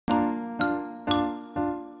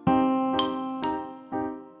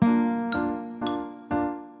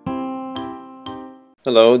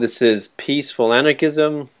Hello, this is Peaceful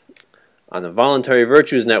Anarchism on the Voluntary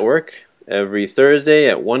Virtues Network every Thursday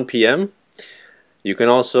at 1 p.m. You can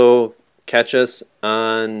also catch us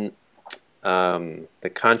on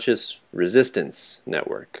the Conscious Resistance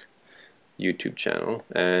Network YouTube channel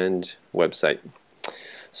and website.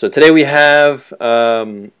 So today we have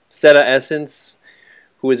Seda Essence,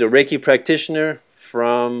 who is a Reiki practitioner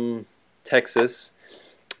from Texas,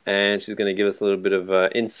 and she's going to give us a little bit of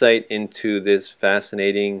insight into this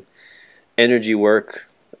fascinating energy work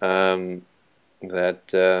that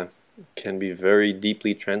can be very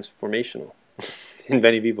deeply transformational in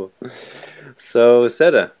many people. So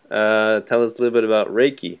Seda, tell us a little bit about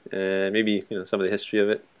Reiki and maybe some of the history of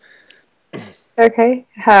it. Okay.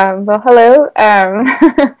 Well, hello.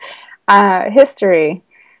 History.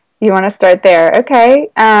 You want to start there? Okay.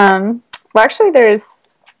 Well, actually, there's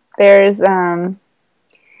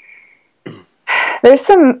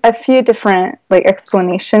a few different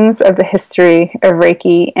explanations of the history of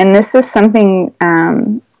Reiki, and this is something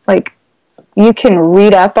like you can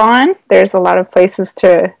read up on. There's a lot of places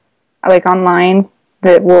to online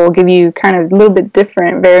that will give you kind of a little bit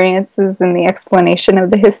different variances in the explanation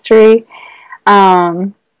of the history.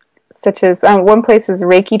 Such as one place is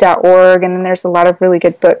Reiki.org, and then there's a lot of really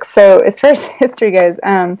good books. So as far as history goes,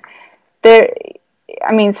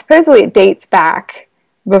 supposedly it dates back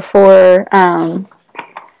before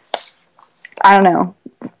I don't know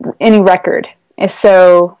any record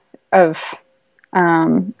so of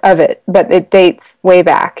it, but it dates way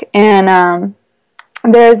back. And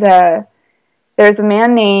there's a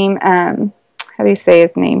man named how do you say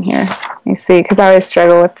his name here? Let me see, because I always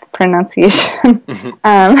struggle with pronunciation.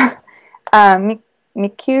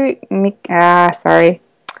 Sorry.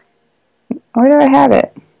 Where do I have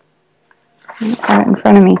it? I have it in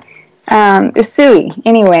front of me. Usui.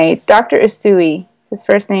 Anyway, Dr. Usui. His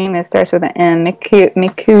first name starts with an M. Mikao.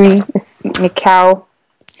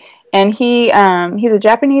 And he's a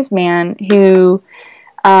Japanese man who,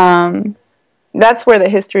 that's where the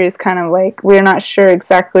history is kind of we're not sure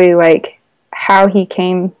exactly how he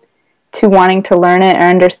came to wanting to learn it or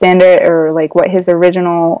understand it, or what his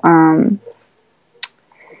original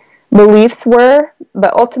beliefs were.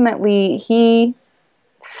 But ultimately, he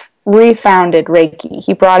refounded Reiki.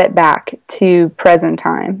 He brought it back to present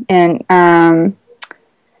time. And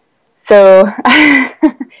so,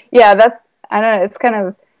 yeah, I don't know, it's kind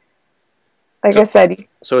of, I said.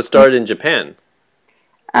 So it started in Japan?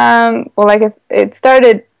 Well, it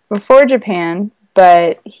started before Japan,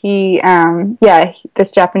 but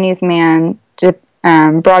this Japanese man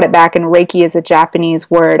brought it back, and Reiki is a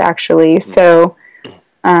Japanese word, actually. So,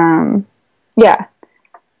 yeah,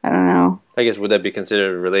 I don't know. I guess, would that be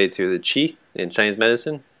considered related to the Qi in Chinese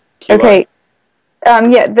medicine? Qi. Okay.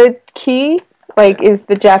 Yeah, the Qi, is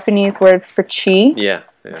the Japanese word for Qi. Yeah.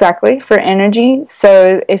 Exactly, for energy.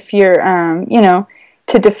 So if you're,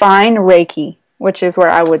 to define Reiki, which is where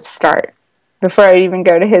I would start before I even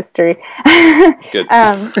go to history. Good.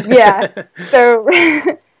 Yeah. So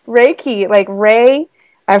Reiki, Rei,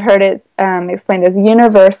 I've heard it explained as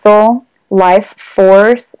universal life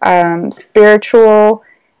force, spiritual,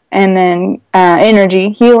 and then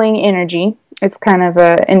energy, healing energy. It's kind of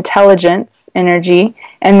a intelligence energy,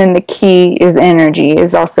 and then the Qi is energy,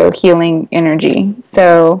 is also healing energy.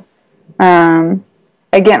 So, again,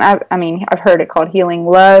 I've heard it called healing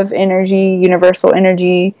love energy, universal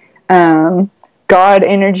energy, God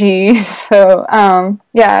energy. So,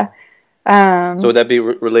 yeah. So would that be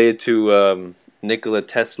related to Nikola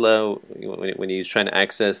Tesla when he was trying to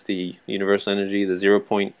access the universal energy, the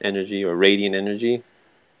 0-point energy or radiant energy?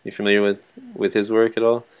 You familiar with his work at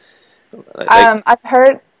all? I've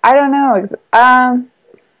heard. I don't know. I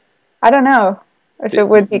don't know if it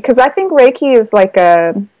would be, because I think Reiki is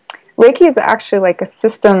actually a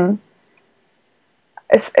system.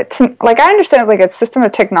 I understand it's a system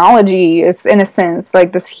of technology. It's, in a sense,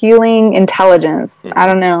 this healing intelligence. Mm-hmm. I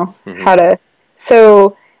don't know how to.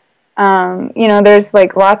 So, there's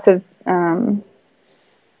lots of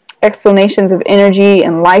explanations of energy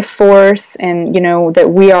and life force, and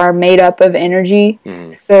that we are made up of energy.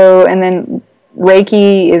 Mm-hmm. So, and then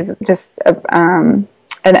Reiki is just an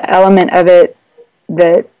element of it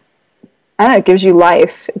that, I don't know, it gives you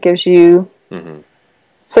life. It gives you. Mm-hmm.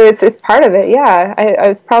 So it's part of it. Yeah, I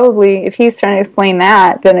was probably, if he's trying to explain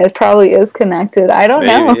that, then it probably is connected. I don't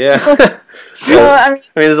know. Yeah. So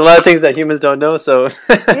there's a lot of things that humans don't know. So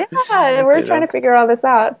yeah, we're trying to figure all this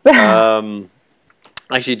out. So.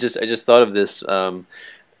 Actually, I just thought of this.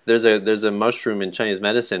 There's a mushroom in Chinese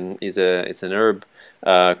medicine. It's an herb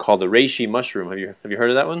called the reishi mushroom. Have you heard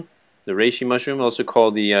of that one? The reishi mushroom, also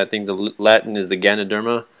called I think the Latin is the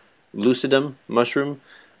Ganoderma lucidum mushroom,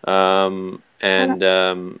 and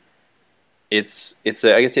it's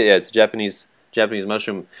I guess yeah, it's a Japanese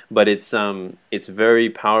mushroom, but it's very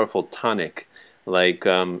powerful tonic, like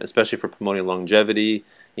especially for promoting longevity,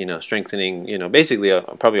 strengthening, basically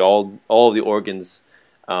probably all of the organs.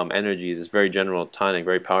 Energies. It's very general tonic,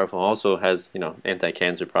 very powerful. Also has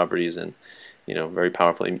anti-cancer properties and very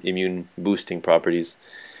powerful immune boosting properties.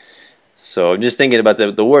 So I'm just thinking about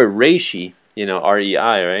the word reishi,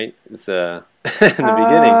 REI, right? It's in the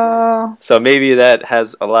beginning. So maybe that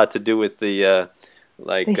has a lot to do with the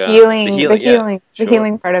healing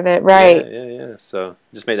part of it, right? Yeah. So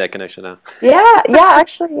just made that connection now. yeah,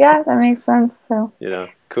 actually, yeah, that makes sense. So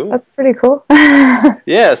cool. That's pretty cool.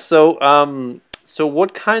 Yeah. So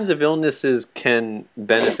what kinds of illnesses can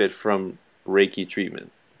benefit from Reiki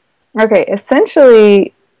treatment? Okay,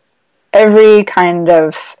 essentially, every kind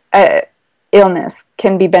of illness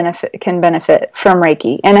can benefit from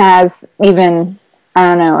Reiki, and has even,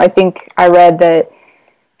 I don't know, I think I read that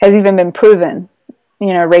has even been proven.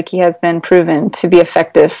 Reiki has been proven to be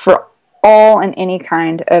effective for all and any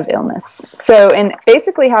kind of illness. So, and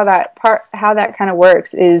basically how that kind of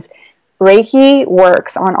works is Reiki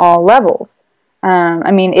works on all levels.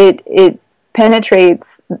 It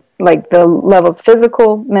penetrates like the levels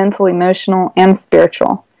physical, mental, emotional, and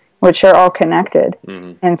spiritual, which are all connected.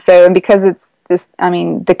 Mm-hmm. And because it's this,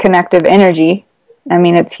 the connective energy,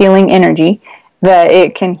 it's healing energy, that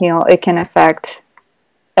it can heal, it can affect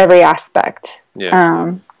every aspect.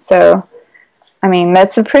 Yeah.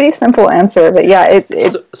 That's a pretty simple answer, but yeah,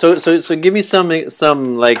 So give me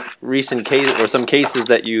some like recent case or some cases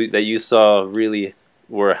that you saw really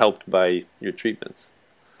were helped by your treatments.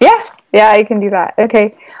 Yeah, I can do that.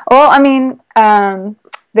 Okay. Well,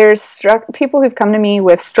 there's people who've come to me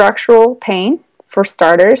with structural pain, for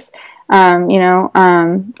starters.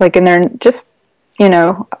 Like in their just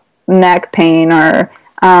neck pain or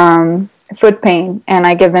foot pain, and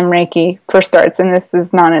I give them Reiki for starts. And this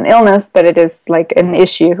is not an illness, but it is like an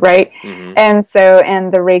issue, right? Mm-hmm. And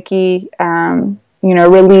the Reiki,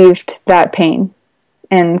 relieved that pain.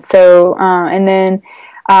 And so, and then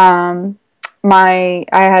I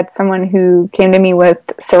had someone who came to me with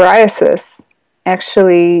psoriasis.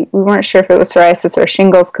 Actually, we weren't sure if it was psoriasis or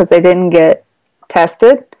shingles because they didn't get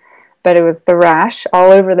tested, but it was the rash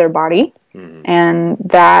all over their body. Mm-hmm. And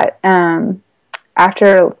that,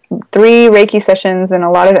 after 3 Reiki sessions and a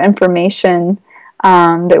lot of information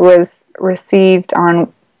that was received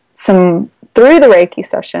on through the Reiki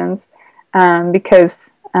sessions,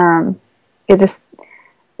 because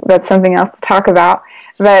that's something else to talk about.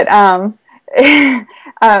 But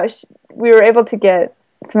we were able to get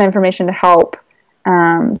some information to help,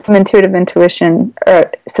 some intuitive information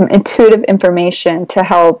to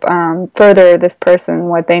help further this person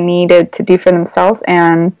what they needed to do for themselves,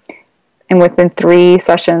 and within 3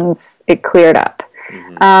 sessions it cleared up.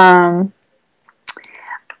 Mm-hmm.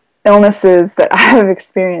 Illnesses that I have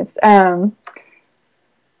experienced.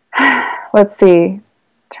 Let's see,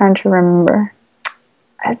 trying to remember.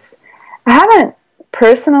 I haven't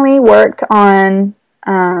personally worked on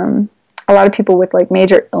a lot of people with like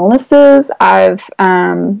major illnesses. I've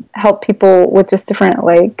helped people with just different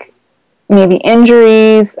like maybe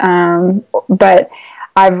injuries, but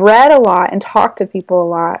I've read a lot and talked to people a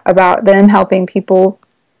lot about them helping people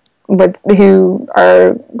who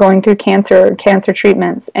are going through cancer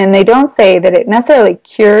treatments, and they don't say that it necessarily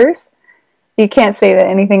cures. You can't say that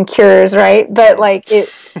anything cures, right? But like it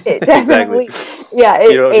definitely,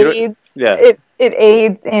 aids. Yeah. It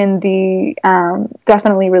aids in the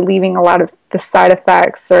definitely relieving a lot of the side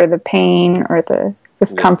effects or the pain or the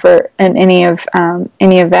discomfort and any of that.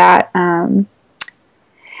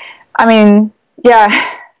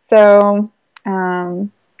 So.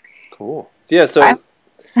 Cool. Yeah. So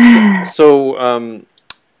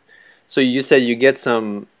you said you get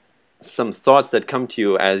some thoughts that come to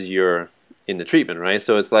you as you're in the treatment, right?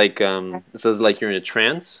 So it's like like you're in a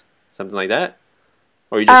trance, something like that,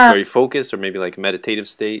 or you're just very focused, or maybe like a meditative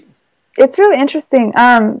state. It's really interesting.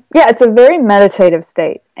 It's a very meditative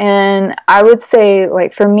state, and I would say,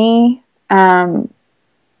 like for me,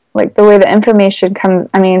 like the way the information comes.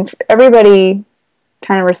 Everybody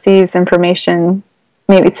kind of receives information.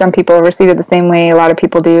 Maybe some people receive it the same way a lot of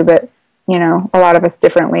people do, but a lot of us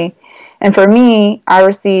differently. And for me, I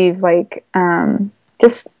receive like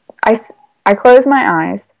I close my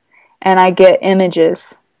eyes and I get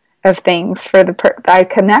images of things I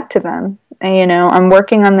connect to them. And, I'm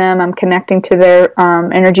working on them. I'm connecting to their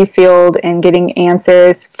energy field and getting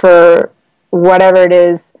answers for whatever it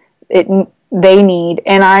is they need.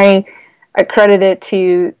 And I credit it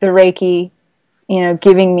to the Reiki,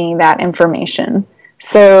 giving me that information.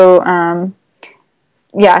 So,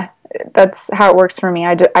 yeah, that's how it works for me.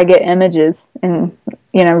 I get images and,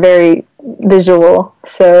 very visual.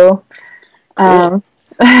 So, Cool.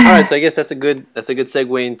 All right, so I guess that's a good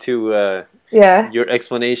segue into yeah. your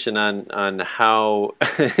explanation on how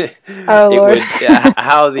Oh, Lord.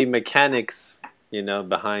 how the mechanics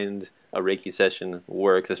behind a Reiki session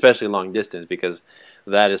works, especially long distance, because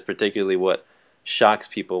that is particularly what shocks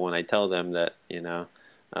people when I tell them that a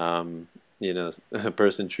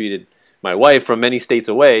person treated my wife from many states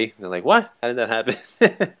away. They're like, "What? How did that happen?"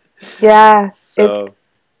 Yeah, So it's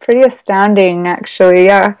pretty astounding, actually.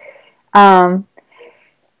 Yeah.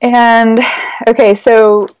 And okay,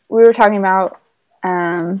 so we were talking about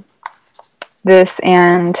this,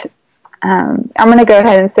 and I'm going to go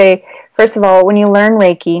ahead and say, first of all, when you learn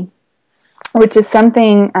Reiki, which is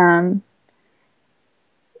something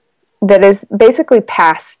that is basically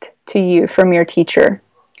passed to you from your teacher,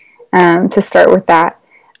 to start with that,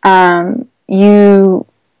 you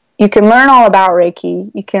can learn all about Reiki.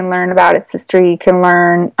 You can learn about its history. You can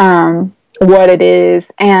learn what it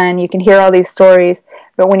is, and you can hear all these stories.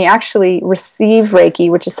 But when you actually receive Reiki,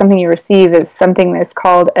 which is something you receive, is something that's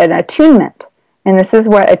called an attunement. And this is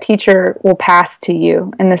what a teacher will pass to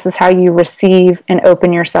you. And this is how you receive and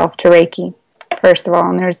open yourself to Reiki, first of all.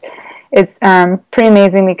 And it's pretty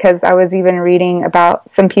amazing, because I was even reading about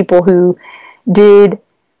some people who did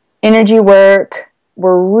energy work,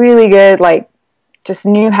 were really good, like just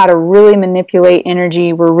knew how to really manipulate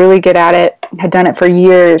energy, were really good at it, had done it for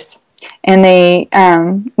years. And they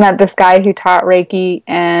met this guy who taught Reiki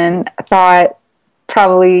and thought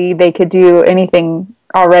probably they could do anything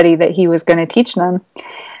already that he was going to teach them.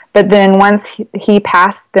 But then once he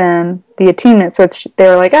passed them the attunement, so they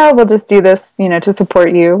were like, oh, we'll just do this, to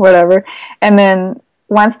support you, whatever. And then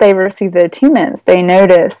once they received the attunements, they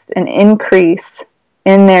noticed an increase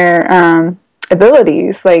in their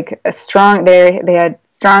abilities, like they had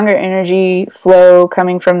stronger energy flow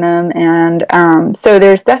coming from them. And so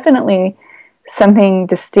there's definitely something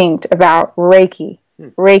distinct about Reiki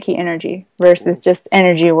energy versus just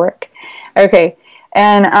energy work. Okay.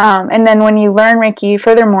 And then when you learn Reiki,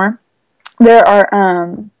 furthermore,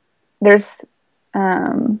 there's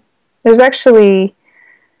actually,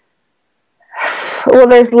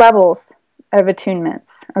 there's levels of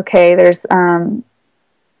attunements. Okay. There's,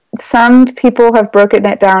 some people have broken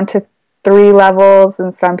it down to 3 levels,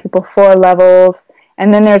 and some people 4 levels.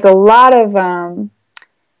 And then there's a lot of, and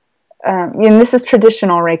this is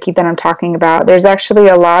traditional Reiki that I'm talking about. There's actually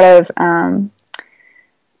a lot of,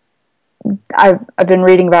 I've been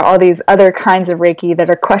reading about all these other kinds of Reiki that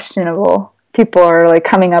are questionable. People are like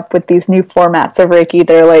coming up with these new formats of Reiki.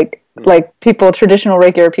 They're like people, traditional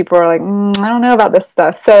Reiki, or people are like, I don't know about this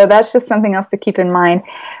stuff. So that's just something else to keep in mind.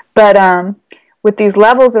 But with these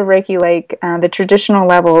levels of Reiki, like the traditional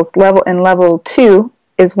levels, level 2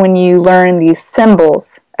 is when you learn these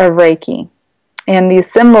symbols of Reiki. And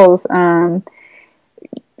these symbols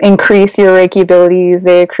increase your Reiki abilities.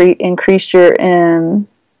 They increase your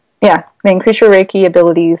Reiki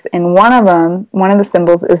abilities. And one of the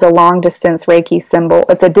symbols is a long distance Reiki symbol.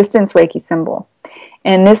 It's a distance Reiki symbol.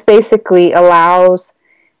 And this basically allows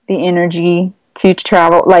the energy to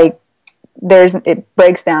travel, like it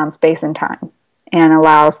breaks down space and time and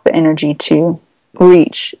allows the energy to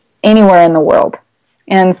reach anywhere in the world.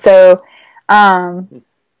 And so, and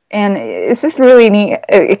it's just really neat.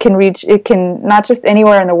 It can not just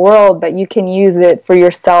anywhere in the world, but you can use it for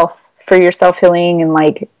yourself healing, and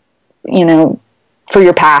for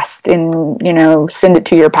your past, and, send it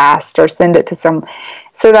to your past or send it to some.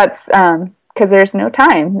 So that's, because there's no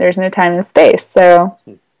time and space. So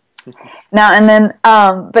now, and then,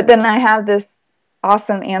 but then I have this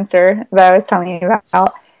awesome answer that I was telling you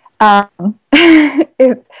about.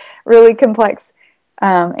 It's really complex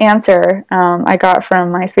answer I got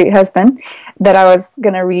from my sweet husband that I was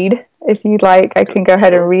going to read. If you'd like, I can go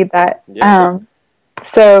ahead and read that. Yeah.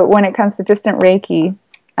 So when it comes to distant Reiki,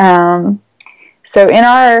 so in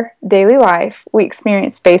our daily life, we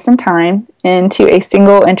experience space and time into a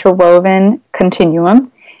single interwoven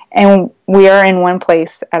continuum, and we are in one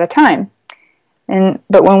place at a time.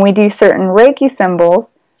 But when we do certain Reiki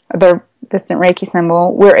symbols, the distant Reiki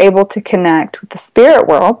symbol, we're able to connect with the spirit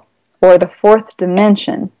world or the 4th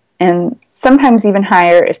dimension, and sometimes even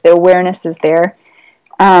higher if the awareness is there.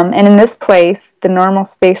 And in this place, the normal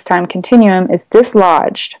space-time continuum is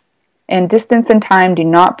dislodged, and distance and time do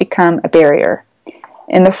not become a barrier.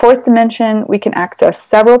 In the 4th dimension, we can access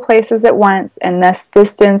several places at once, and thus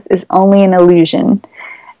distance is only an illusion.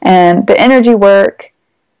 And the energy work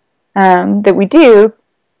that we do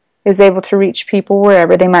is able to reach people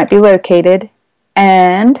wherever they might be located,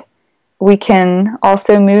 and we can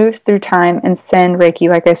also move through time and send Reiki,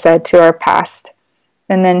 like I said, to our past.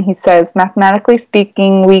 And then he says, mathematically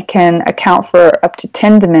speaking, we can account for up to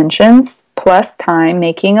 10 dimensions plus time,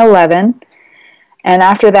 making 11. And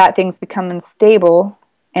after that, things become unstable,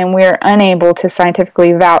 and we're unable to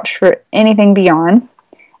scientifically vouch for anything beyond.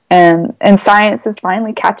 And science is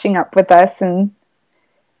finally catching up with us, and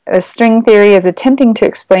string theory is attempting to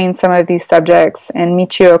explain some of these subjects, and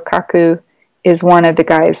Michio Kaku is one of the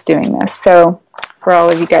guys doing this. So for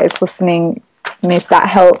all of you guys listening, if that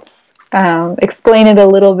helps explain it a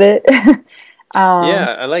little bit.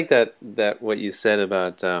 Yeah, I like that what you said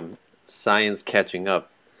about science catching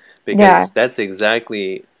up, because that's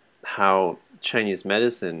exactly how Chinese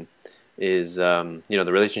medicine is, the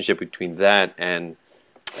relationship between that and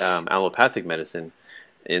allopathic medicine,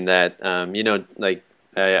 in that, like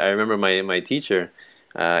I remember my teacher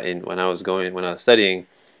when I was studying.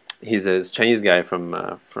 He's a Chinese guy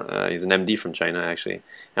he's an MD from China, actually,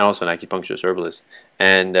 and also an acupuncturist herbalist.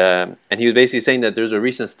 And he was basically saying that there's a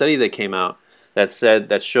recent study that came out that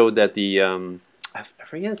showed that the I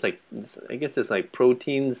forget, I guess it's like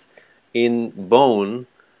proteins in bone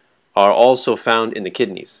are also found in the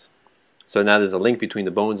kidneys. So now there's a link between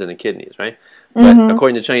the bones and the kidneys, right? But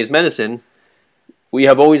according to Chinese medicine, we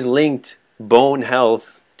have always linked bone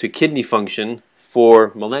health to kidney function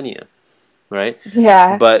for millennia. Right?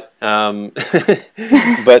 Yeah. But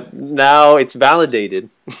but now it's validated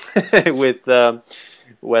with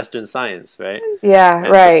Western science, right? Yeah,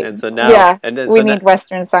 right. And so now, we need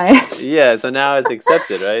Western science. Yeah, so now it's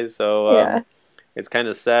accepted, right? So yeah. It's kind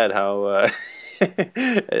of sad how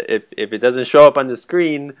if it doesn't show up on the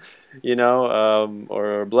screen,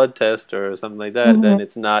 or a blood test or something like that, then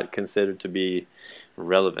it's not considered to be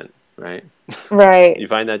relevant, right? Right. You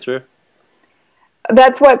find that true?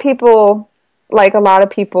 That's what people. Like, a lot of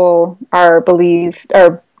people are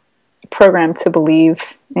programmed to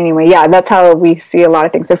believe. Anyway, yeah, that's how we see a lot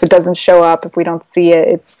of things. If it doesn't show up, if we don't see it,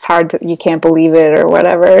 it's hard you can't believe it or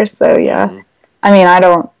whatever. So yeah, I mean, I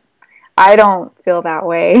don't feel that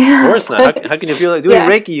way. Of course not. How can you feel like doing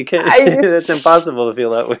Reiki? You can't. That's impossible to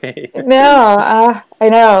feel that way. No, I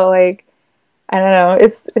know. Like, I don't know.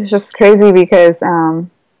 It's just crazy because I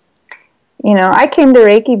came to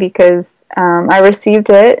Reiki because I received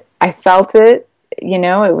it. I felt it,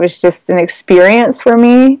 it was just an experience for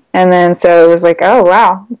me. And then so it was like, oh,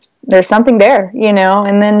 wow, there's something there,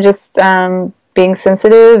 and then just being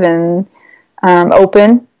sensitive and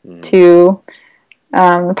open to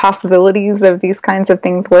the possibilities of these kinds of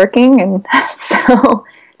things working. And so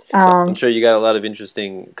I'm sure you got a lot of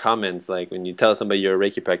interesting comments, like when you tell somebody you're a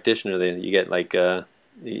Reiki practitioner, then you get like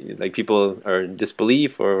people are in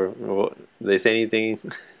disbelief, or they say anything.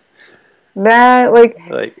 That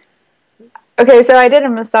okay, so I did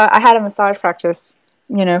I had a massage practice,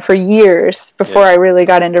 for years before I really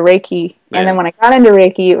got into Reiki. And then when I got into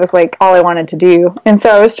Reiki, it was like all I wanted to do. And so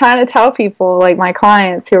I was trying to tell people, like my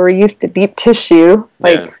clients who were used to deep tissue,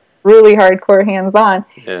 like really hardcore hands-on.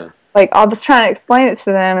 Yeah. Like, I'll just try to explain it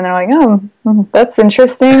to them, and they're like, "Oh, that's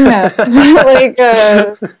interesting." Like,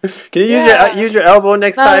 can you use your elbow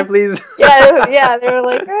next time, please? Yeah. They were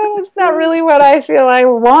like, "Oh, it's not really what I feel I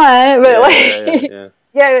want," but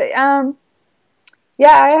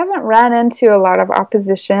I haven't ran into a lot of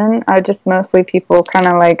opposition. Just mostly people kind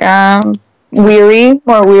of like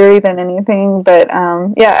more weary than anything. But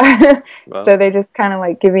well, so they just kind of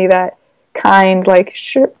like give me that kind, like,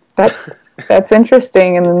 sure, that's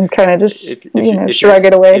interesting, and then kind of just shrug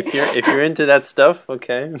it away. If you're into that stuff,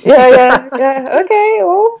 okay. Yeah. Okay,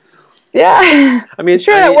 well, yeah. I mean,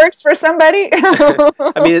 that works for somebody.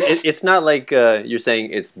 I mean, it's not like you're saying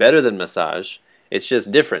it's better than massage. It's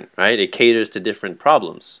just different, right? It caters to different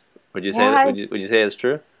problems. Would you say? Would you say it's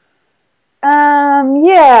true? And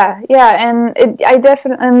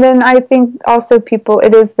then I think also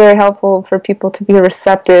it is very helpful for people to be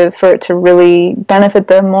receptive, for it to really benefit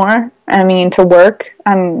them more. I mean, to work.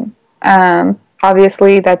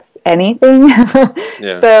 Obviously that's anything.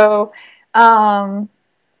 So, I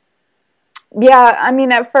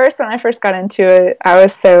mean, at first, when I first got into it, I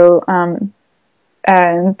was so,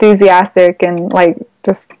 enthusiastic and like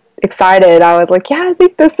just excited. I was like, yeah, I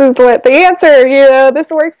think this is the answer,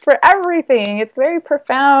 this works for everything. It's very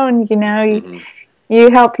profound,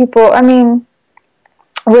 you help people, I mean,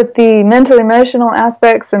 with the mental emotional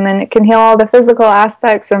aspects, and then it can heal all the physical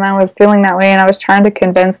aspects, and I was feeling that way, and I was trying to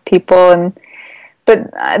convince people,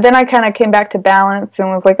 but then I kind of came back to balance and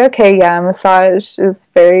was like, okay, massage is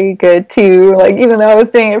very good too, like, even though I was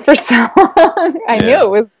doing it for so long, I knew it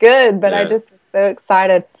was good, but I just was so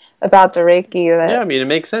excited about the Reiki that. Yeah, I mean, it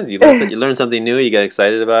makes sense. You learn something new. You get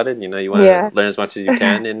excited about it. You know, you want to learn as much as you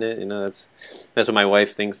can in it. You know, that's what my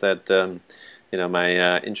wife thinks that. You know,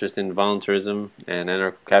 my interest in voluntarism and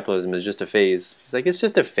anarcho-capitalism is just a phase. She's like, it's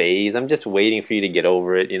just a phase. I'm just waiting for you to get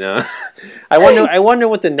over it. You know, I wonder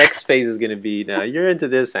what the next phase is going to be. Now you're into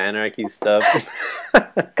this anarchy stuff.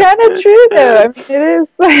 It's kind of true, though. I mean, it is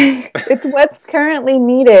like it's what's currently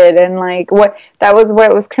needed, and like what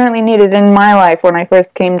was currently needed in my life when I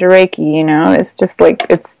first came to Reiki. You know, it's just like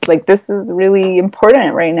this is really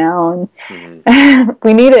important right now, and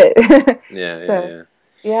we need it.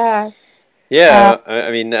 Yeah. Yeah,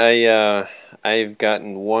 I mean, I've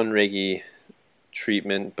gotten one Reiki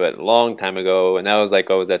treatment, but a long time ago, and that was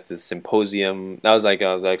like I was at this symposium. That was like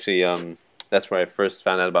I was actually that's where I first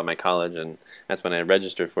found out about my college, and that's when I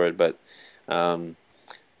registered for it. But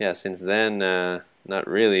yeah, since then, not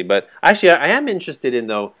really. But actually, I am interested in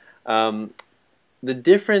though the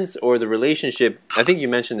difference or the relationship. I think you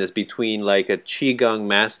mentioned this between like a Qigong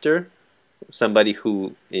master, somebody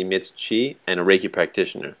who emits Qi, and a Reiki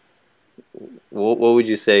practitioner. What would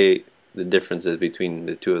you say the difference is between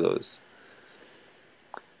the two of those?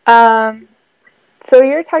 So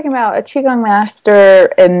you're talking about a Qigong master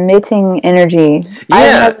emitting energy. Yeah.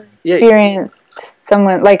 I've never experienced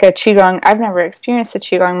someone like a Qigong. I've never experienced a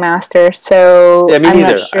Qigong master, so yeah, me I'm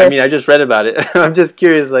neither. not sure. I mean, I just read about it. I'm just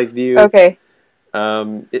curious. Like, do you? Okay.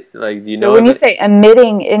 Do you So know? when you say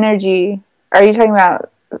emitting energy, are you talking about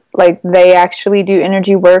like they actually do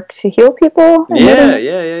energy work to heal people? Yeah.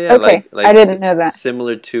 Okay, like I didn't know that.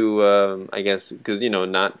 Similar to, I guess, because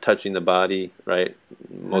not touching the body, right?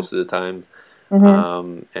 Most of the time,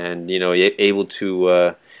 and able to,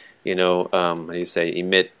 how do you say,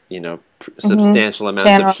 emit, substantial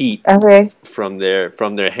amounts of heat from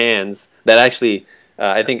their hands. That actually,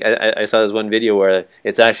 I think I saw this one video where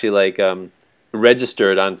it's actually like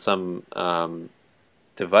registered on some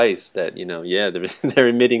device that they're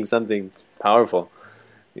emitting something powerful.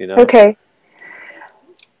 Okay.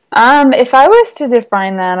 If I was to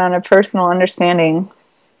define that on a personal understanding,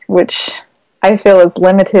 which I feel is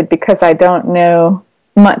limited because I don't know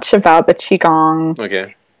much about the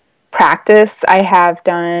Qigong practice. I have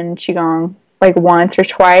done Qigong like once or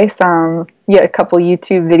twice. A couple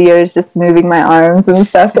YouTube videos just moving my arms and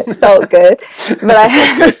stuff. It felt good, but I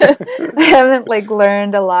haven't like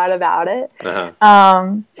learned a lot about it.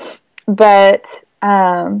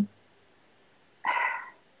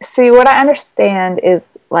 See, what I understand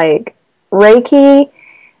is like Reiki,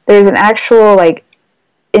 there's an actual like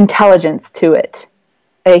intelligence to it,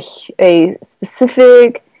 a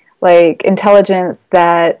specific like intelligence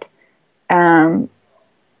that you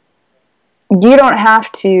don't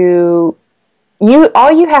have to.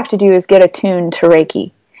 All you have to do is get attuned to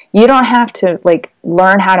Reiki. You don't have to like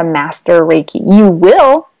learn how to master Reiki. You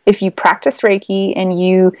will. If you practice Reiki and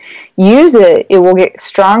you use it, it will get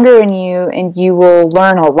stronger in you, and you will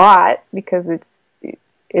learn a lot because it's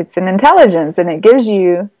an intelligence, and it gives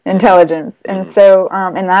you intelligence. And so,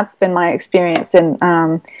 and that's been my experience, and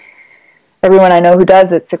everyone I know who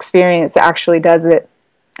does it's experience actually does it.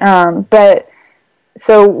 But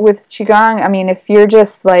so with Qigong, I mean, if you're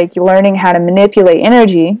just like learning how to manipulate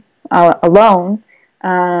energy alone,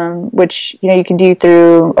 which you can do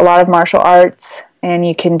through a lot of martial arts. And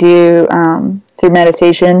you can do through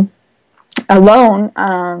meditation alone.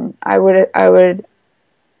 I would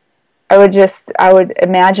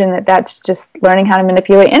imagine that that's just learning how to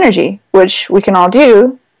manipulate energy, which we can all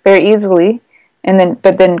do very easily.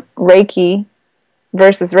 But then Reiki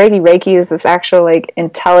versus Reiki is this actual like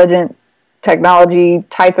intelligent technology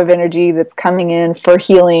type of energy that's coming in for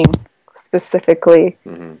healing specifically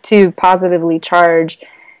to positively charge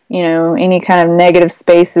any kind of negative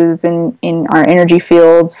spaces in our energy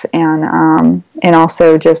fields, and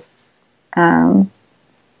also just, I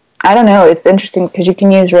don't know, it's interesting because you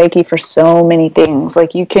can use Reiki for so many things.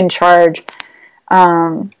 Like you can charge,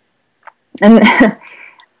 and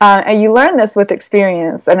you learn this with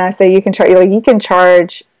experience, and I say you can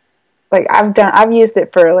charge, like I've used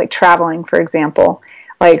it for like traveling, for example,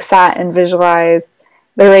 like sat and visualized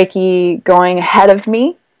the Reiki going ahead of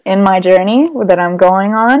me in my journey that I'm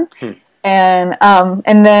going on. And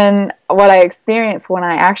then what I experience when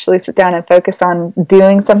I actually sit down and focus on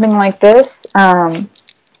doing something like this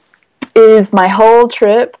is my whole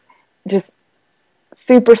trip just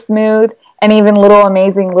super smooth, and even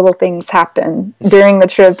amazing little things happen during the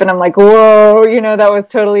trip, and I'm like, whoa, that was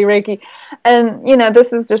totally Reiki. And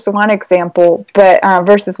this is just one example, but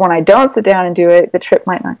versus when I don't sit down and do it, the trip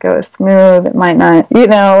might not go as smooth, it might not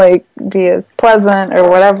like be as pleasant or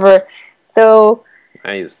whatever. So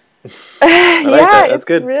Nice. I like Yeah, that. That's it's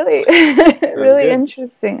good. really, That's really good.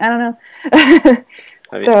 interesting. I don't know.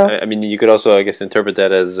 So, I mean, you could also, I guess, interpret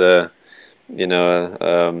that as, you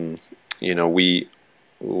know, we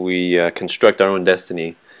construct our own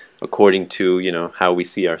destiny according to, how we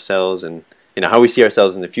see ourselves, and how we see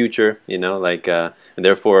ourselves in the future. And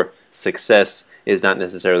therefore success is not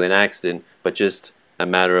necessarily an accident, but just a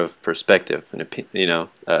matter of perspective, and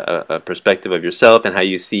a perspective of yourself and how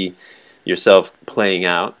you see yourself playing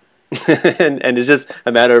out. and it's just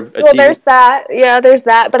a matter of achieving. well, there's that. Yeah, there's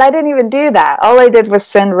that. But I didn't even do that. All I did was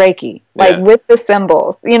send Reiki, like Yeah. with the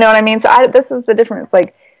symbols. You know what I mean? So this is the difference.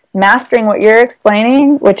 Like mastering what you're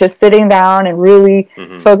explaining, which is sitting down and really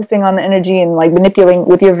focusing on the energy and like manipulating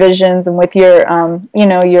with your visions and with your,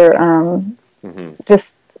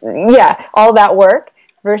 just, yeah, all that work.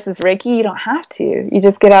 Versus Reiki, you don't have to. You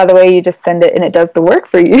just get out of the way, you just send it, and it does the work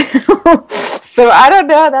for you. So I don't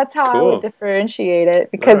know. That's how I would Cool. differentiate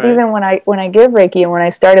it. Because All right. even when I give Reiki and when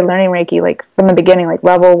I started learning Reiki, like from the beginning, like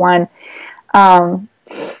level 1, I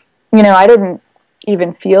didn't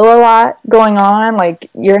even feel a lot going on. Like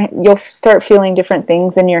you'll start feeling different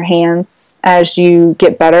things in your hands as you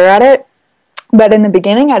get better at it. But in the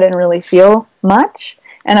beginning, I didn't really feel much.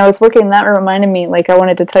 And I was working, that reminded me, like I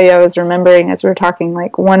wanted to tell you, I was remembering as we were talking,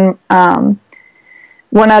 like one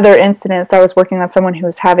other incident, I was working on someone who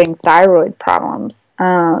was having thyroid problems.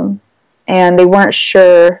 And they weren't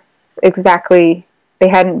sure exactly, they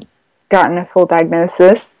hadn't gotten a full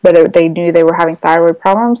diagnosis, but they knew they were having thyroid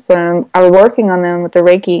problems. So I was working on them with the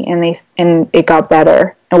Reiki, and it got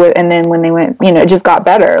better. And then when they went, it just got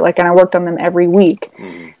better. Like, and I worked on them every week.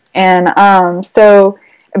 And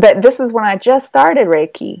but this is when I just started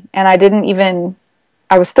Reiki, and I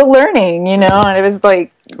was still learning, and it was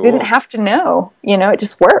like, Cool. didn't have to know, it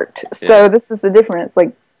just worked. Yeah. So this is the difference.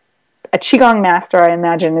 Like a Qigong master, I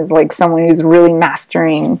imagine, is like someone who's really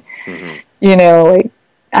mastering, like,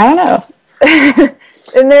 I don't know.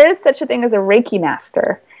 And there is such a thing as a Reiki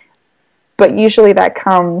master, but usually that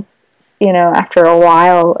comes, after a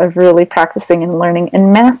while of really practicing and learning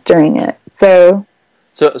and mastering it.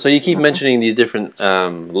 So you keep mentioning these different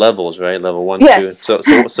levels, right? Level 1, yes.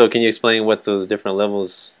 2. So can you explain what those different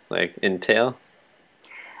levels like entail?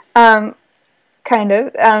 Kind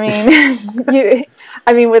of. I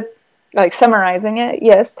mean, with like summarizing it,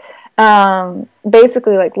 yes.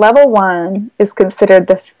 Basically, like level 1 is considered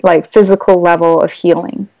the like physical level of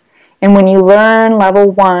healing, and when you learn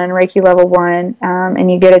level 1, Reiki level 1,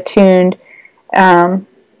 and you get attuned,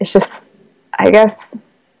 it's just, I guess.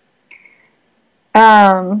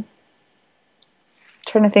 Trying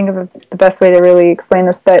to think of the best way to really explain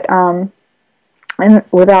this, but and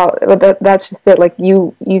that's just it. Like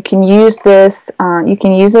you can use this, you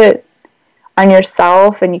can use it on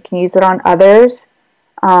yourself, and you can use it on others.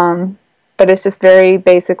 But it's just very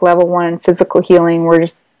basic level 1 physical healing.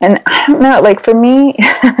 And I don't know, like for me,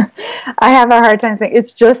 I have a hard time saying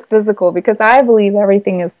it's just physical, because I believe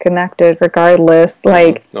everything is connected regardless.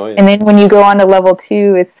 Like, Oh, yeah. And then when you go on to level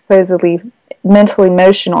 2, it's supposedly mental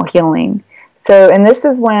emotional healing. So, and this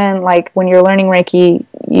is when, like, when you're learning Reiki,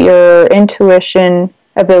 your intuition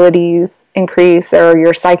abilities increase, or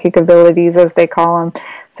your psychic abilities, as they call them,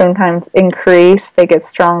 sometimes increase. They get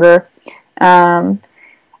stronger.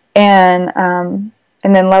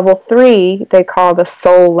 And then level 3, they call the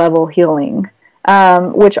soul level healing,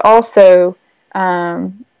 which also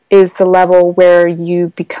is the level where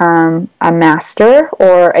you become a master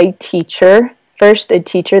or a teacher. First a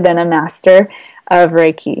teacher, then a master of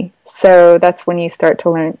Reiki. So that's when you start to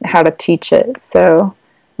learn how to teach it. So,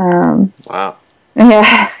 wow.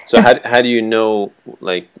 Yeah. So how do you know,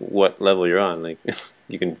 like, what level you're on? Like,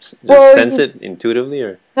 you can just sense it intuitively,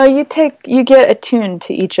 or? No, you get attuned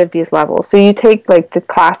to each of these levels. So you take like the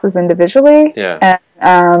classes individually. Yeah.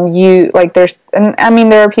 And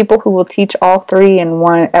there are people who will teach all 3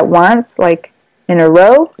 at once, like in a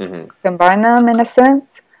row, combine them in a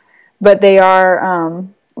sense. But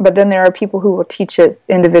but then there are people who will teach it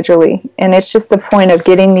individually. And it's just the point of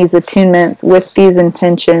getting these attunements with these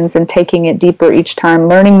intentions and taking it deeper each time,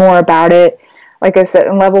 learning more about it. Like I said,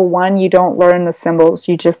 in level 1, you don't learn the symbols.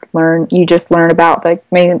 You just learn about, like,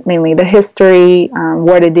 mainly the history,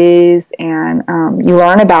 what it is, and you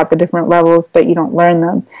learn about the different levels, but you don't learn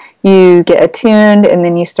them. You get attuned, and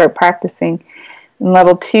then you start practicing. And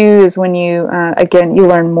level 2 is when you, again, you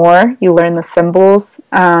learn more. You learn the symbols,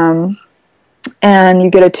 and you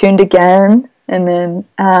get attuned again, and then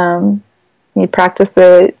you practice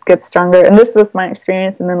it, get stronger. And this is my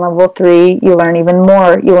experience. And then level 3, you learn even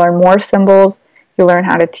more. You learn more symbols. You learn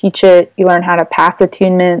how to teach it. You learn how to pass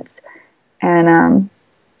attunements. And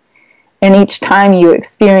And each time you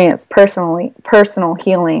experience personal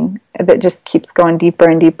healing, that just keeps going deeper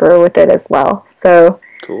and deeper with it as well. So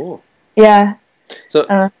cool. Yeah. So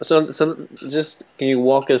just can you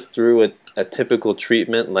walk us through a typical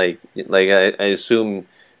treatment? Like I assume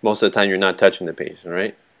most of the time you're not touching the patient,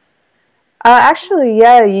 right? Actually,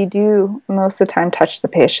 yeah, you do most of the time touch the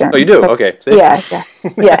patient. Oh, you do? Okay. See? Yeah.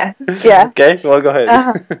 Okay, well, go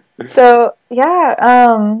ahead. So yeah,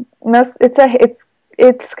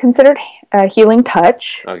 it's considered a healing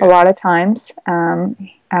touch a lot of times.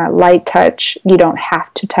 Light touch. You don't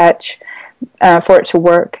have to touch for it to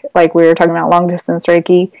work. Like we were talking about long distance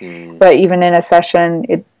Reiki, but even in a session,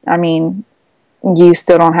 you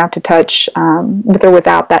still don't have to touch with or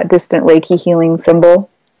without that distant Reiki healing symbol.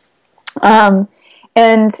 And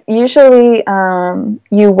usually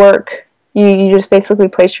you just basically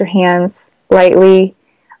place your hands lightly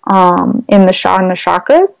in the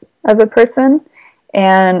chakras of a person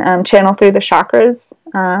and channel through the chakras,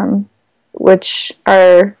 which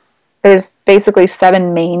are, there's basically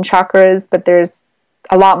 7 main chakras, but there's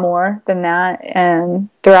a lot more than that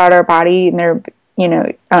throughout our body. And they're, I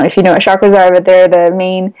don't know if you know what chakras are, but they're the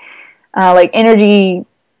main like energy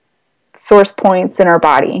source points in our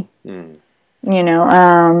body. And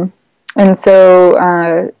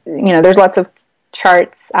so there's lots of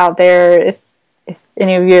charts out there. If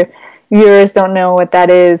any of your viewers don't know what that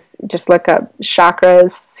is, just look up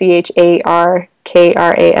chakras,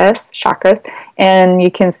 CHARKRAS, chakras, and you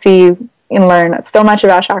can see and learn so much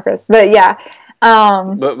about chakras. But yeah,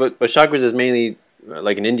 but chakras is mainly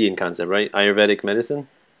like an Indian concept, right? Ayurvedic medicine,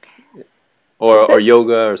 or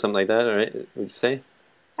yoga or something like that, right? Would you say?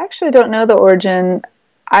 I actually don't know the origin.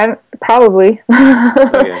 I probably.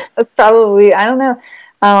 Okay. That's probably, I don't know.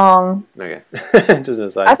 Okay. Just an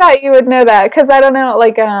aside. I thought you would know that because I don't know.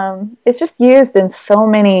 Like, it's just used in so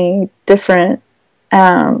many different.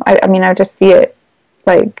 I just see it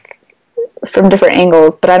like from different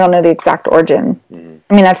angles, but I don't know the exact origin. I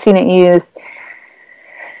mean, I've seen it used.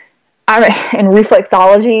 In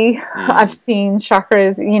reflexology, I've seen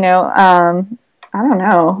chakras. I don't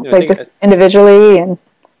know, like just individually and.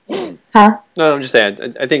 Huh? No, I'm just saying.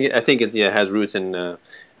 I think it has roots in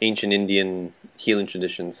ancient Indian healing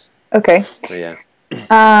traditions. Okay. So, yeah.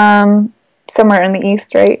 Somewhere in the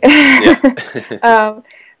east, right? Yeah.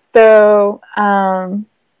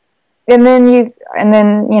 And then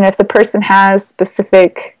if the person has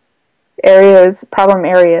specific problem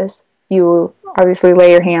areas, you will obviously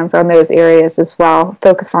lay your hands on those areas as well.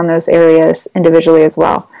 Focus on those areas individually as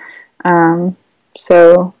well.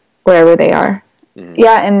 So wherever they are.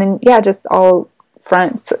 Yeah, and then just all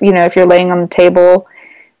fronts. If you're laying on the table,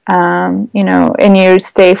 and you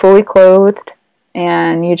stay fully clothed,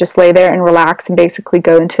 and you just lay there and relax, and basically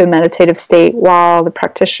go into a meditative state while the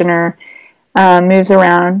practitioner moves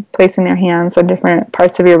around, placing their hands on different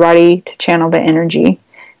parts of your body to channel the energy,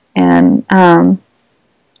 and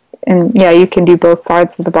you can do both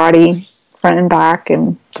sides of the body, front and back,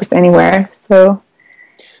 and just anywhere. So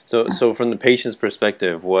from the patient's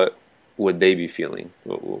perspective, what would they be feeling?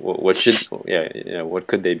 What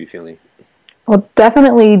could they be feeling? Well,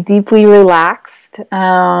 definitely deeply relaxed.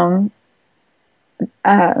 You'll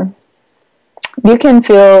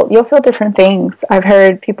feel different things. I've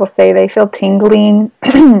heard people say they feel tingling,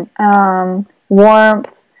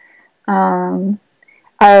 warmth.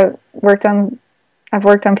 I've worked on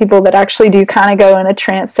people that actually do kind of go in a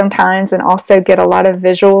trance sometimes, and also get a lot of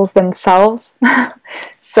visuals themselves.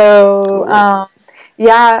 So. Cool.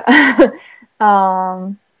 Yeah.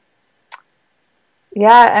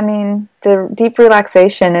 I mean, the deep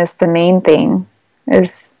relaxation is the main thing,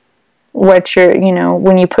 is what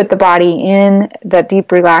when you put the body in that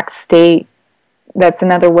deep relaxed state, that's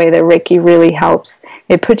another way that Reiki really helps.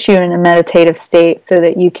 It puts you in a meditative state so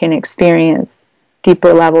that you can experience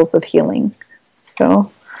deeper levels of healing. So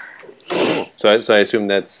I assume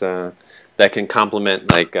that can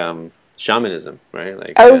complement like shamanism, right?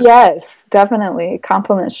 Like, yes, definitely. It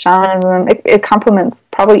complements shamanism. It complements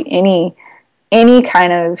probably any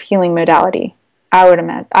kind of healing modality. I would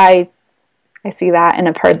imagine. I see that and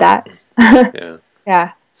have heard that. Yeah.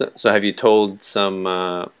 Yeah. So have you told some?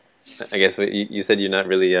 I guess you said you're not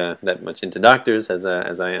really that much into doctors, as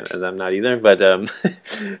I'm not either. But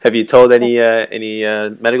have you told any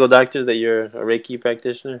medical doctors that you're a Reiki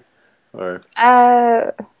practitioner, or?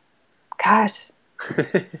 Gosh.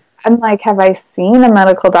 I'm like, have I seen a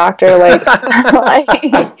medical doctor? Like, they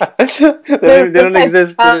don't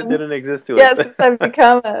exist. They don't exist to us. Yes, I've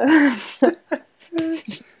become a.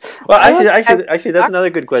 Well, actually, that's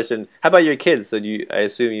another good question. How about your kids? So I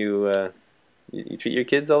assume you treat your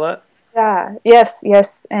kids a lot? Yeah.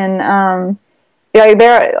 Yes. And Yeah,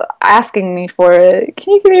 they're asking me for it.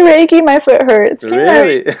 Can you give me Reiki? My foot hurts. Can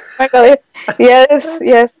Really? my belly? Yes,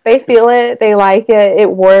 yes. They feel it. They like it. It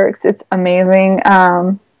works. It's amazing.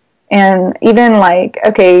 And even like,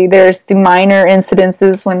 okay, there's the minor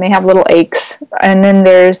incidences when they have little aches, and then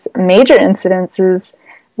there's major incidences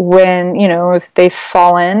when, you know, if they've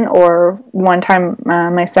fallen, or one time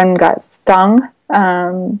my son got stung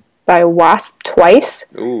by a wasp twice.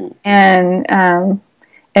 Ooh. And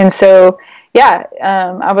so, yeah,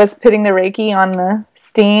 I was putting the Reiki on the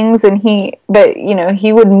stings, and but you know,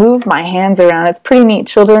 he would move my hands around. It's pretty neat.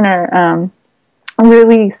 Children are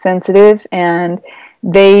really sensitive, and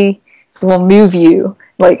they will move you.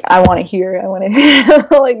 Like, I want to hear,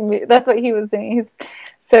 like, that's what he was doing.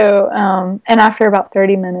 So, and after about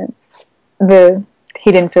 30 minutes,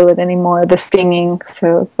 he didn't feel it anymore, the stinging.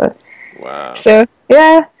 Wow. So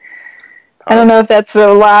yeah. Powerful. I don't know if that's a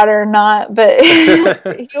lot or not, but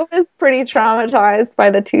he was pretty traumatized by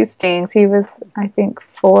the 2 stings. He was, I think,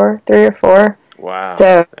 3 or 4. Wow.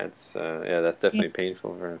 So That's yeah, that's definitely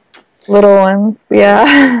painful for little ones.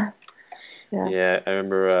 Yeah. Yeah, I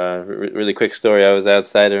remember really quick story. I was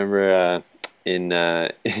outside. I remember in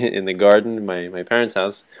in the garden, my parents'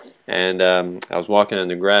 house, and I was walking on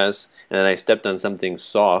the grass, and then I stepped on something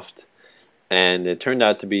soft. And it turned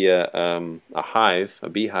out to be a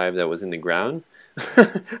beehive that was in the ground.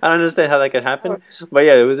 I don't understand how that could happen, but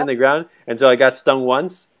yeah, it was in the ground, and so I got stung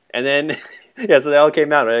once, and then yeah, so they all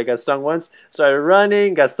came out, right? I got stung once, started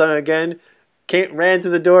running, got stung again, ran to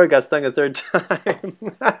the door, got stung a 3rd time.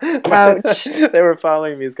 Ouch. They were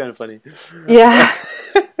following me. It's kind of funny. Yeah.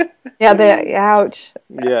 Yeah. Ouch.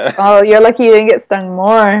 Yeah. Oh, you're lucky you didn't get stung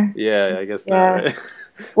more. Yeah, I guess Yeah. not. Right?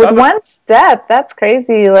 With one step, that's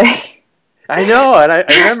crazy. Like. I know, and I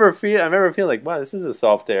remember feeling like, wow, this is a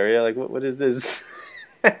soft area. Like, what is this?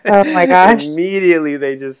 Oh my gosh! Immediately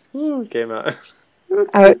they just came out.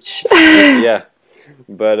 Ouch. Yeah,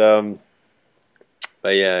 but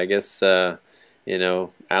yeah, I guess you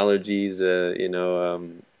know, allergies, you know,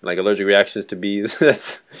 like allergic reactions to bees.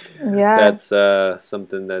 That's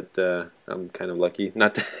something that I'm kind of lucky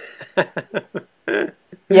not to.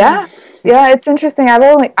 Yeah, it's interesting.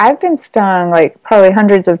 I've been stung like probably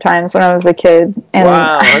hundreds of times when I was a kid. And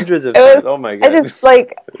wow, hundreds of times. Oh my god! I just I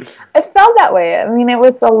felt that way. I mean, it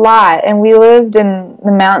was a lot, and we lived in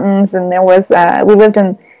the mountains, and we lived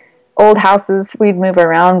in old houses. We'd move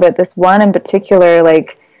around, but this one in particular,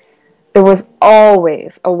 like, there was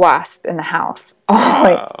always a wasp in the house,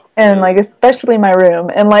 always, wow. And like especially my room,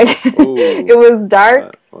 and like it was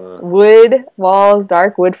dark wood walls,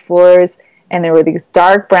 dark wood floors. And there were these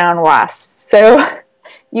dark brown wasps. So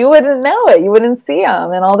you wouldn't know it. You wouldn't see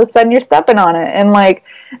them. And all of a sudden you're stepping on it. And like,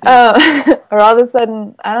 or all of a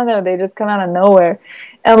sudden, I don't know, they just come out of nowhere.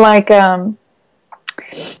 And like,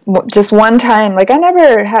 just one time, like I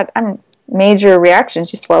never had major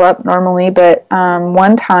reactions. You swell up normally. But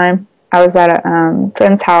one time I was at a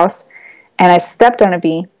friend's house and I stepped on a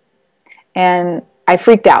bee and I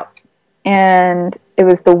freaked out. And it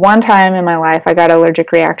was the one time in my life I got an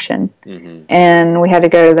allergic reaction, and we had to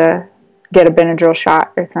go to get a Benadryl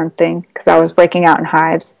shot or something because I was breaking out in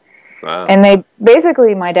hives. Wow. And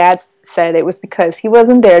my dad said it was because he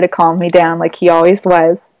wasn't there to calm me down like he always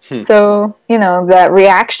was. So, you know, that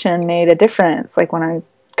reaction made a difference. Like when I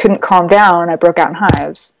couldn't calm down, I broke out in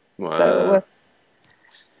hives. Wow. So it was.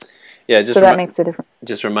 Yeah, so that makes a difference.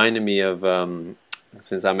 Just reminded me of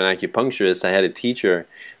since I'm an acupuncturist, I had a teacher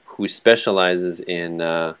who specializes in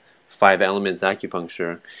 5 Elements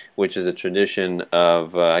Acupuncture, which is a tradition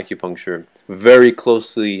of acupuncture very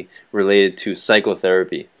closely related to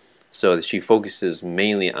psychotherapy. So she focuses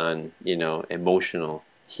mainly on, you know, emotional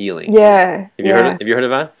healing. Yeah. Have you heard of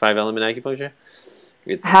that? 5 Element Acupuncture?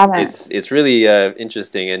 It's really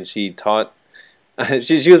interesting, and she taught.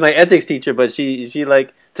 she was my ethics teacher, but she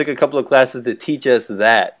like took a couple of classes to teach us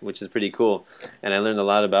that, which is pretty cool, and I learned a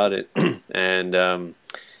lot about it.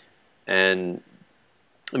 And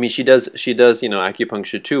I mean, she does, you know,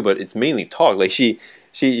 acupuncture too, but it's mainly talk. Like I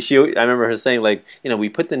remember her saying, like, you know, we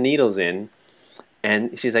put the needles in,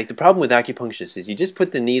 and she's like, the problem with acupuncturists is you just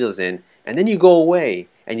put the needles in, and then you go away,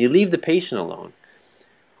 and you leave the patient alone.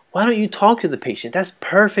 Why don't you talk to the patient? That's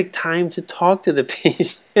perfect time to talk to the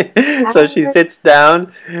patient. So she sits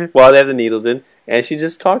down while they have the needles in, and she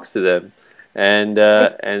just talks to them, and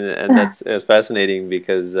that's fascinating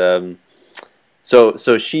because.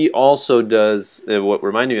 So she also does, what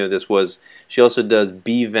reminded me of this was, she also does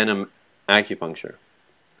bee venom acupuncture.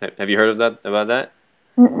 Have you heard of that, about that?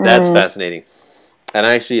 That's fascinating. And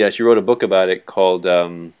actually, she wrote a book about it called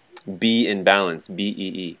Bee in Balance,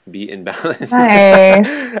 B-E-E, Bee in Balance.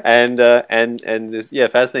 Nice. and this, yeah,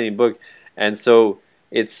 fascinating book. And so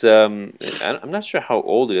it's I'm not sure how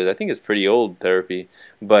old it is. I think it's pretty old therapy,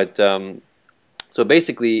 but so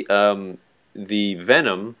basically the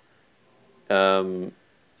venom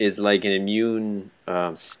is like an immune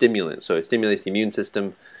stimulant. So it stimulates the immune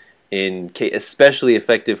system, especially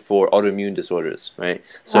effective for autoimmune disorders, right?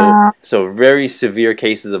 So very severe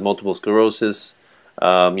cases of multiple sclerosis,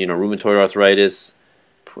 rheumatoid arthritis,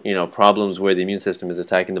 problems where the immune system is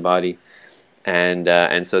attacking the body,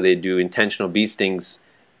 and so they do intentional bee stings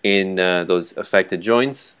in those affected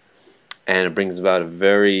joints, and it brings about a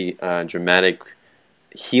very dramatic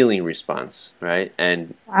healing response, right?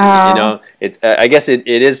 And I guess it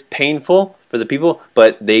is painful for the people,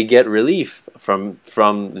 but they get relief from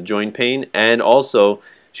the joint pain. And also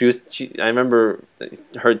I remember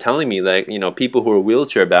her telling me, like, people who are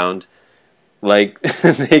wheelchair bound, like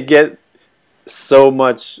they get so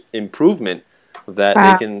much improvement that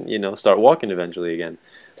they can start walking eventually again.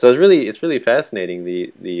 So it's really fascinating,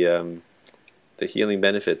 the healing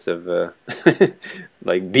benefits of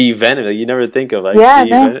like bee venom. You never think of, like, bee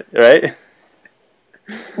venom, right?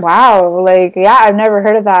 Wow, like, yeah, I've never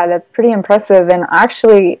heard of that. That's pretty impressive. And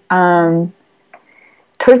actually, towards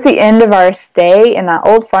the end of our stay in that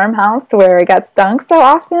old farmhouse where I got stung so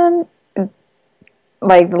often,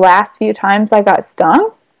 like the last few times I got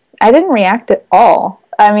stung, I didn't react at all.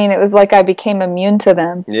 I mean, it was like I became immune to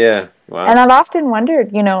them. Yeah, wow. And I've often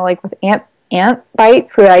wondered, like with ant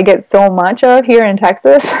bites that I get so much of here in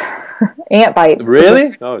Texas. Ant bites.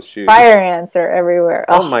 Really? Oh, shoot. Fire ants are everywhere.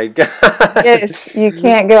 Oh my God. Yes, you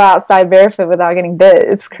can't go outside barefoot without getting bit.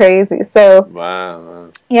 It's crazy. So wow.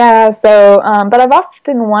 Yeah, so but I've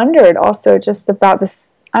often wondered also just about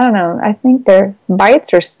this. I don't know. I think they're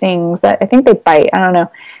bites or stings. I think they bite. I don't know.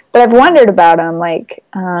 But I've wondered about them, like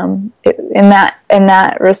in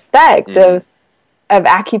that respect of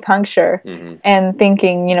acupuncture, and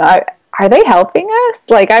thinking, are they helping us?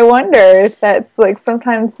 Like, I wonder if that's, like,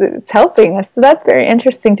 sometimes it's helping us. So that's very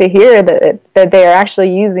interesting to hear that they are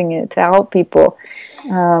actually using it to help people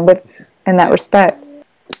in that respect.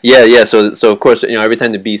 Yeah. So of course, every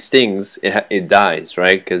time the bee stings, it dies,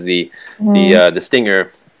 right? Because the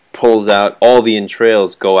stinger pulls out, all the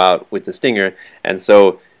entrails go out with the stinger, and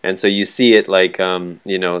so you see it, like,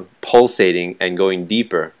 pulsating and going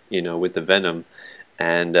deeper, with the venom.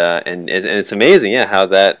 And it's amazing, how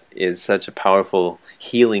that is such a powerful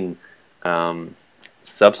healing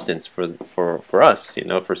substance for us,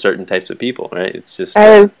 for certain types of people, right? It's just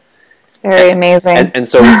very amazing. And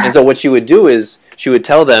so what she would do is she would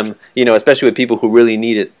tell them, especially with people who really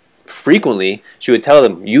need it frequently, she would tell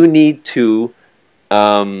them, you need to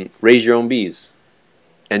raise your own bees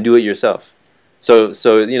and do it yourself. So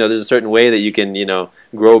there's a certain way that you can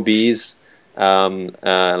grow bees.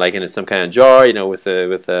 Like in some kind of jar, with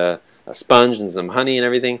a sponge and some honey and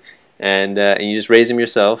everything, and you just raise them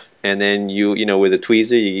yourself, and then you with a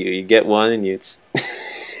tweezer you get one and you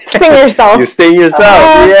sting yourself. You sting yourself.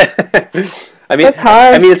 Yeah. I mean, that's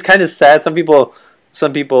hard. I mean, it's kind of sad. Some people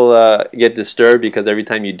get disturbed because every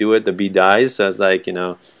time you do it, the bee dies. So it's like,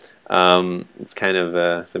 it's kind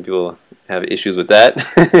of some people have issues with that.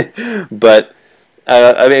 But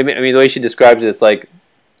I mean, the way she describes it,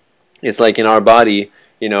 it's like in our body,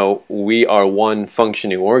 we are one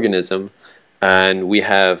functioning organism, and we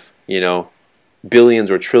have, billions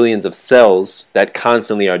or trillions of cells that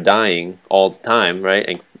constantly are dying all the time, right,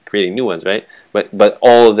 and creating new ones, right? But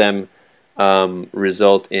all of them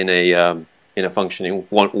result in a functioning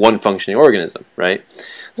one functioning organism, right?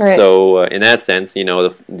 So in that sense,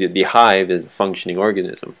 the hive is a functioning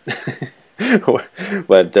organism.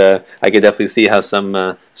 But I could definitely see how some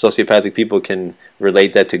sociopathic people can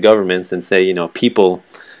relate that to governments and say, people,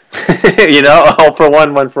 all for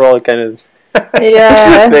one for all kind of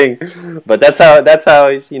thing. But that's how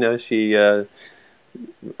she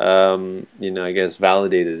I guess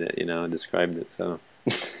validated it, and described it. So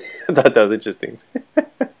I thought that was interesting.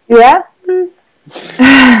 Yeah.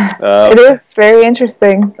 It is very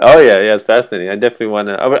interesting. Oh yeah, it's fascinating. I definitely want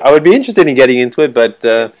to. I would be interested in getting into it, but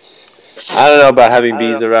I don't know about having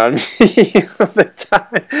bees around me all the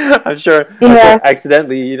time. I'm sure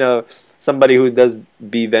accidentally, somebody who does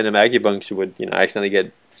bee venom acupuncture would, accidentally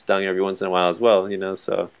get stung every once in a while as well,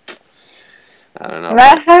 so I don't know.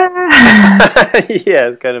 Yeah,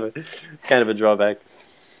 it's kind of a drawback.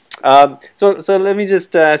 So let me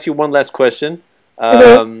just ask you one last question.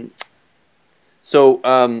 So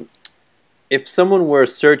if someone were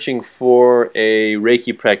searching for a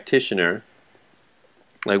Reiki practitioner,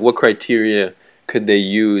 like, what criteria could they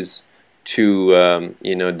use to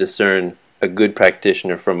discern a good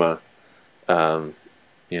practitioner from a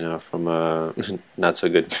not so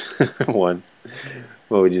good one?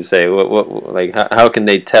 what would you say? What like how can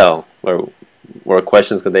they tell, or what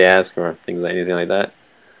questions could they ask, or things like anything like that?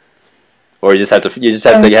 Or you just have to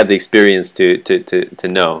have the experience to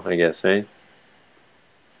know, I guess, right?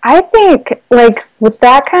 I think, like, with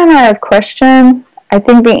that kind of question, I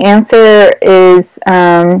think the answer is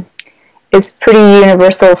pretty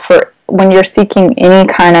universal for when you're seeking any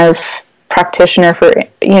kind of practitioner. For,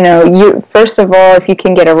 you, first of all, if you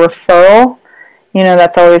can get a referral,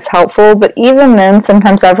 that's always helpful. But even then,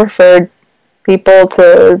 sometimes I've referred people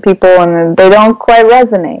to people and they don't quite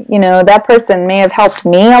resonate. That person may have helped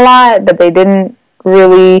me a lot, but they didn't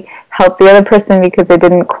really help the other person because they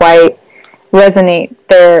didn't quite resonate.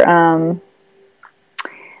 They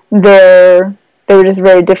were just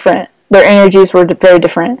very different. Their energies were very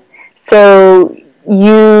different. So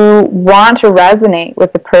you want to resonate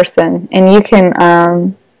with the person, and you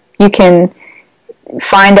can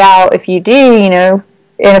find out if you do,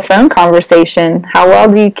 in a phone conversation, how well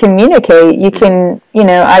do you communicate? You can,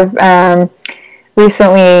 I've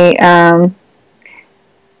recently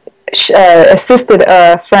assisted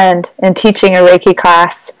a friend in teaching a Reiki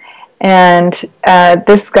class, and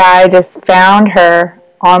this guy just found her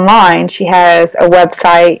online. She has a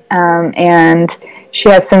website, and she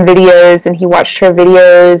has some videos, and he watched her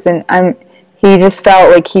videos, and he just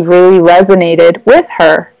felt like he really resonated with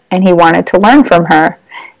her, and he wanted to learn from her.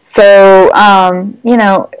 So,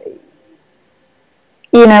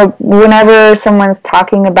 whenever someone's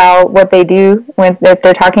talking about what they do, if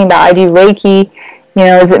they're talking about, I do Reiki,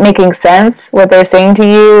 is it making sense what they're saying to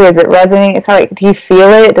you? Is it resonating? It's like, do you feel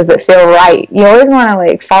it? Does it feel right? You always want to,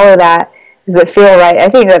 like, follow that. Does it feel right? I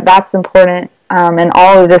think that that's important in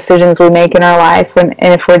all the decisions we make in our life. And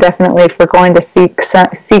if we're going to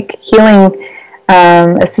seek healing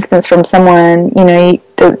assistance from someone, do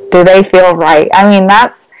they feel right? I mean,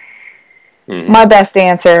 that's my best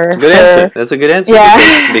answer. It's a good answer. That's a good answer.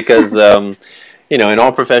 Yeah. Because in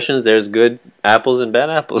all professions, there's good apples and bad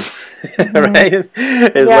apples, right?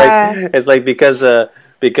 It's like because a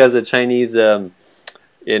Chinese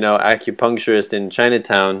acupuncturist in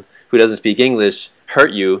Chinatown who doesn't speak English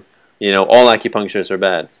hurt you, all acupuncturists are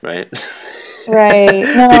bad, right? Right.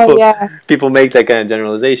 No, people make that kind of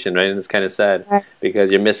generalization, right? And it's kind of sad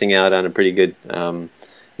because you're missing out on a pretty good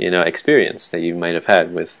experience that you might have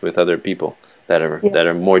had with other people that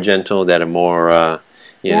are more gentle, that are more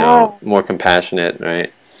more compassionate,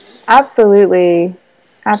 right? Absolutely.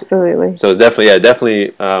 So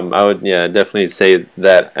definitely, I would definitely say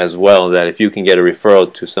that as well. That if you can get a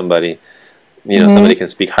referral to somebody, somebody can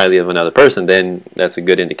speak highly of another person, then that's a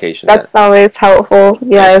good indication. That's always helpful.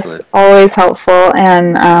 Yes, excellent. Always helpful,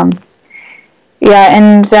 and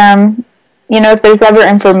if there's ever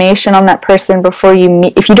information on that person before you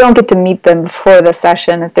meet, if you don't get to meet them before the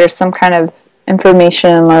session, if there's some kind of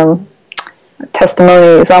information or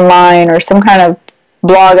testimonies online or some kind of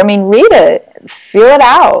blog, read it, feel it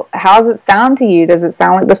out. How does it sound to you? Does it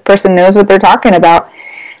sound like this person knows what they're talking about?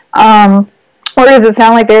 Or does it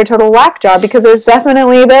sound like they're a total whack job? Because there's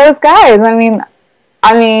definitely those guys. And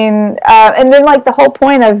then, like, the whole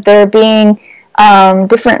point of there being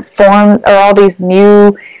different forms or all these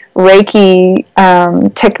new Reiki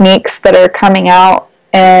techniques that are coming out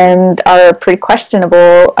and are pretty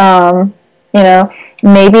questionable.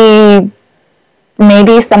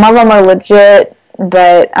 Maybe some of them are legit,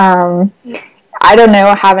 but I don't know.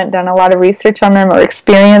 I haven't done a lot of research on them or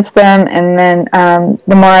experienced them. And then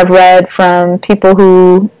the more I've read from people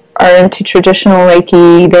who are into traditional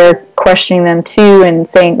Reiki, they're questioning them too and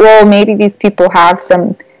saying, well, maybe these people have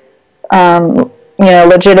some,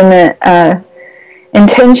 legitimate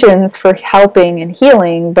intentions for helping and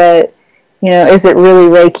healing, but, is it really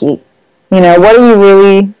Reiki? What are you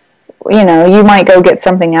really, you might go get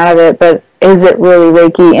something out of it, but is it really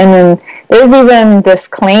Reiki? And then there's even this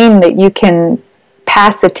claim that you can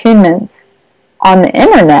pass attunements on the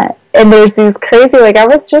internet. And there's these crazy, like, I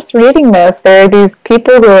was just reading this, there are these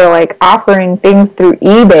people who are, like, offering things through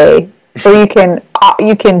eBay where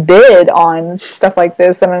you can bid on stuff like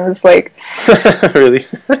this, and I'm just like, really?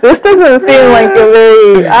 This doesn't seem like a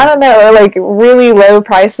very, I don't know, or like really low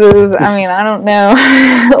prices. I don't know,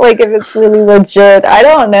 like, if it's really legit. I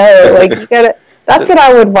don't know. Like, you gotta. That's what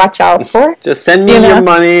I would watch out for. Just send me your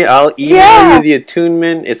money. I'll email you the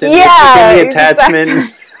attunement. It's in the attachment.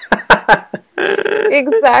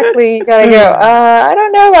 Exactly. You gotta go. I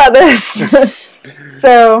don't know about this.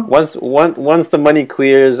 So once the money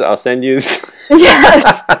clears, I'll send you.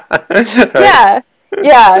 Yes. Right.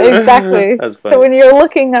 Yeah, exactly. That's funny. So when you're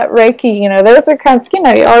looking at Reiki, those are kinds.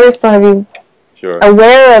 You always want to be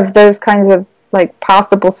aware of those kinds of, like,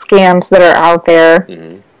 possible scams that are out there.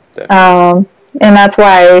 Mm-hmm. And that's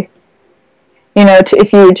why you know,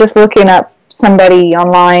 if you're just looking up somebody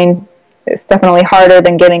online, it's definitely harder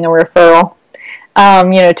than getting a referral.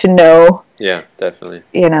 You know, to know. Yeah, definitely.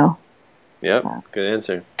 You know. Yep, good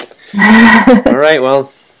answer. All right,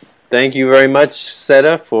 well, thank you very much,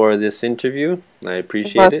 Seda, for this interview. I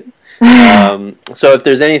appreciate it. So if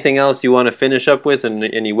there's anything else you want to finish up with, and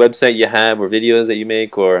any website you have or videos that you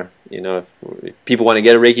make, or, you know, if people want to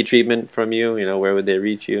get a Reiki treatment from you, you know, where would they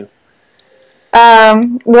reach you?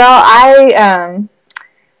 Well,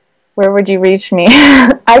 where would you reach me?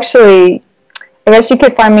 Actually, I guess you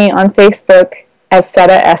could find me on Facebook as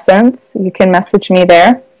Seda Essence. You can message me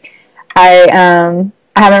there. I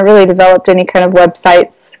haven't really developed any kind of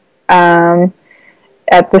websites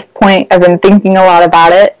at this point. I've been thinking a lot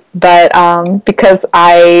about it, but because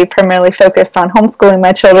I primarily focus on homeschooling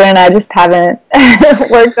my children, I just haven't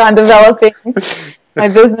worked on developing my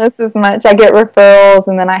business as much. I get referrals,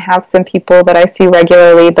 and then I have some people that I see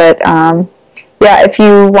regularly, but yeah, if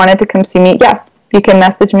you wanted to come see me, yeah, you can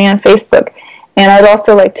message me on Facebook. And I'd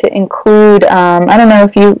also like to include, I don't know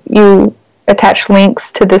if you attach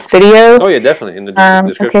links to this video. Oh yeah, definitely, in the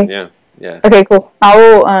description. Okay. Yeah. Okay, cool. I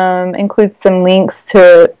will include some links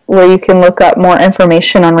to where you can look up more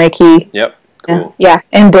information on Reiki. Yep, cool. Yeah,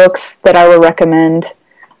 and books that I would recommend.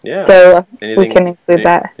 Yeah. So we can include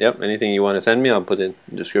that. Yep, anything you want to send me, I'll put it in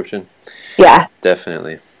the description. Yeah.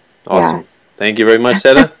 Definitely. Awesome. Yeah. Thank you very much,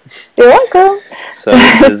 Seda. You're welcome. So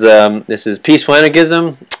this is Peaceful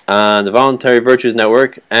Anarchism on the Voluntary Virtues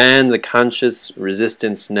Network and the Conscious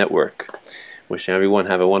Resistance Network. Wishing everyone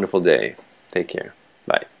have a wonderful day. Take care.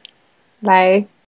 Bye. Bye.